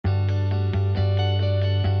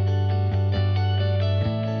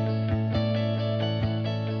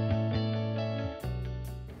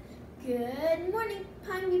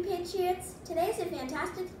Patriots! Today is a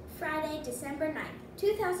fantastic Friday, December 9th,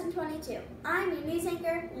 2022. I'm your news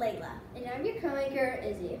anchor, Layla. And I'm your co-anchor,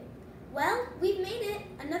 Izzy. Well, we've made it.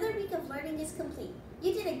 Another week of learning is complete.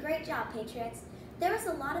 You did a great job, Patriots. There was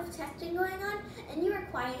a lot of testing going on, and you were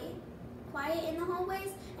quiet in the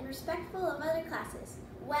hallways and respectful of other classes.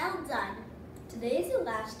 Well done. Today is the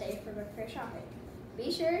last day for fair shopping.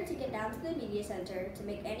 Be sure to get down to the media center to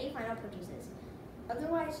make any final purchases.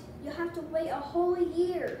 Otherwise, you'll have to wait a whole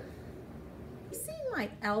year. You see my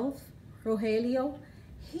elf, Rogelio?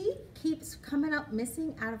 He keeps coming up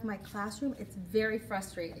missing out of my classroom. It's very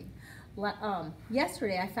frustrating.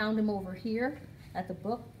 Yesterday, I found him over here at the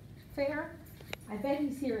book fair. I bet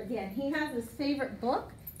he's here again. He has his favorite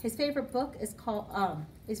book. His favorite book is called,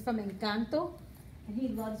 is from Encanto, and he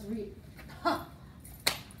loves reading.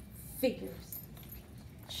 Figures.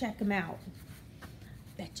 Check him out.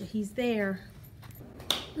 Betcha he's there.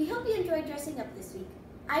 We hope you enjoyed dressing up this week.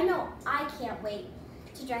 I know I can't wait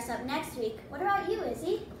to dress up next week. What about you,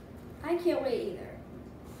 Izzy? I can't wait either.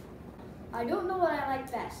 I don't know what I like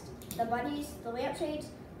best, the bunnies, the lampshades,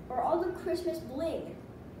 or all the Christmas bling.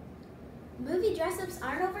 Movie dress-ups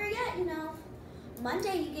aren't over yet, you know.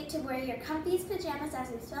 Monday you get to wear your comfiest pajamas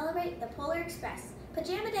as we celebrate the Polar Express.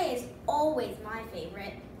 Pajama Day is always my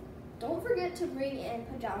favorite. Don't forget to bring in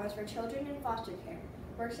pajamas for children in foster care.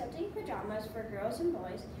 We're accepting pajamas for girls and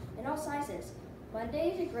boys in all sizes.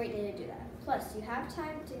 Monday is a great day to do that. Plus, you have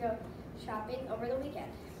time to go shopping over the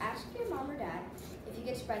weekend. Ask your mom or dad if you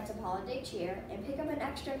could spread some holiday cheer and pick up an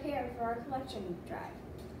extra pair for our collection drive.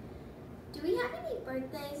 Do we have any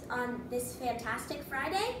birthdays on this fantastic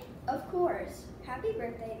Friday? Of course. Happy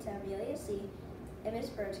birthday to Amelia C. in Miss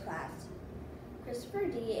Bird's class, Christopher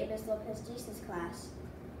D. in Miss Lopez Deese's class,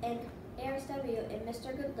 and Aris W. in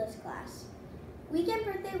Mr. Goodless class. Weekend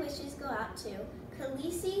birthday wishes go out to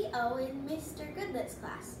Khaleesi O. in Mr. Goodlet's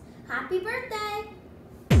class. Happy birthday!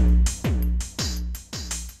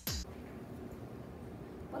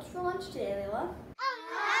 What's for lunch today, Layla?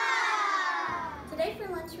 Today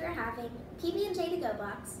for lunch we're having PB&J to-go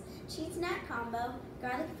box, cheese snack combo,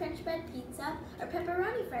 garlic French bread pizza, or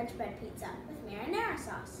pepperoni French bread pizza with marinara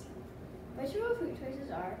sauce. Vegetable fruit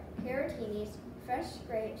choices are carrotinis, fresh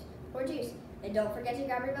grapes, or juice. And don't forget to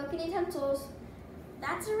grab your milk and utensils.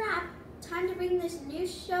 That's a wrap. Time to bring this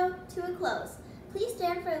news show to a close. Please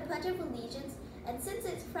stand for the Pledge of Allegiance, and since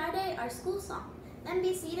it's Friday, our school song. Then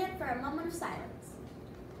be seated for a moment of silence.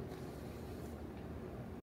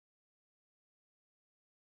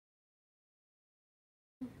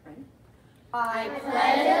 I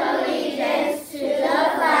pledge allegiance to the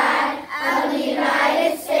flag of the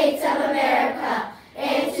United States of America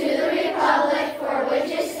and to the republic for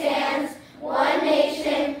which it stands, one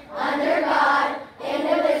nation, under God,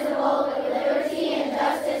 indivisible, with liberty and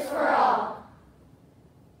justice for all.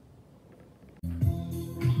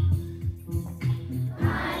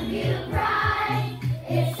 Time to rise,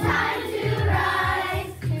 it's time to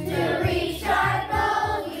rise, to reach our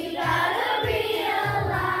goals, we gotta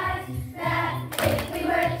realize that if we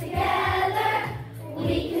work together,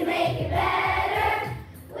 we can make it better.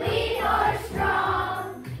 We are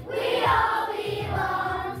strong, we all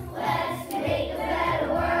belong. Let's make a better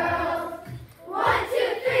world. 1, 2,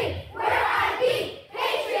 3, we're IB,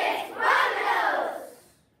 Patriots, Dominoes!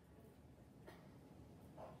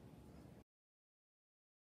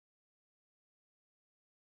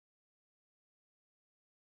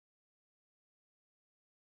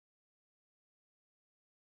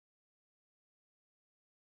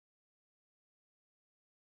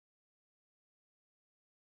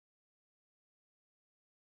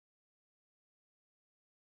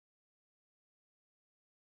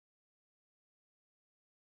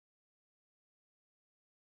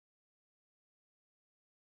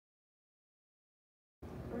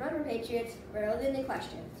 Remember, Patriots, we're only the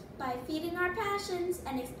questions. By feeding our passions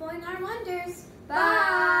and exploring our wonders.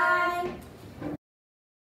 Bye!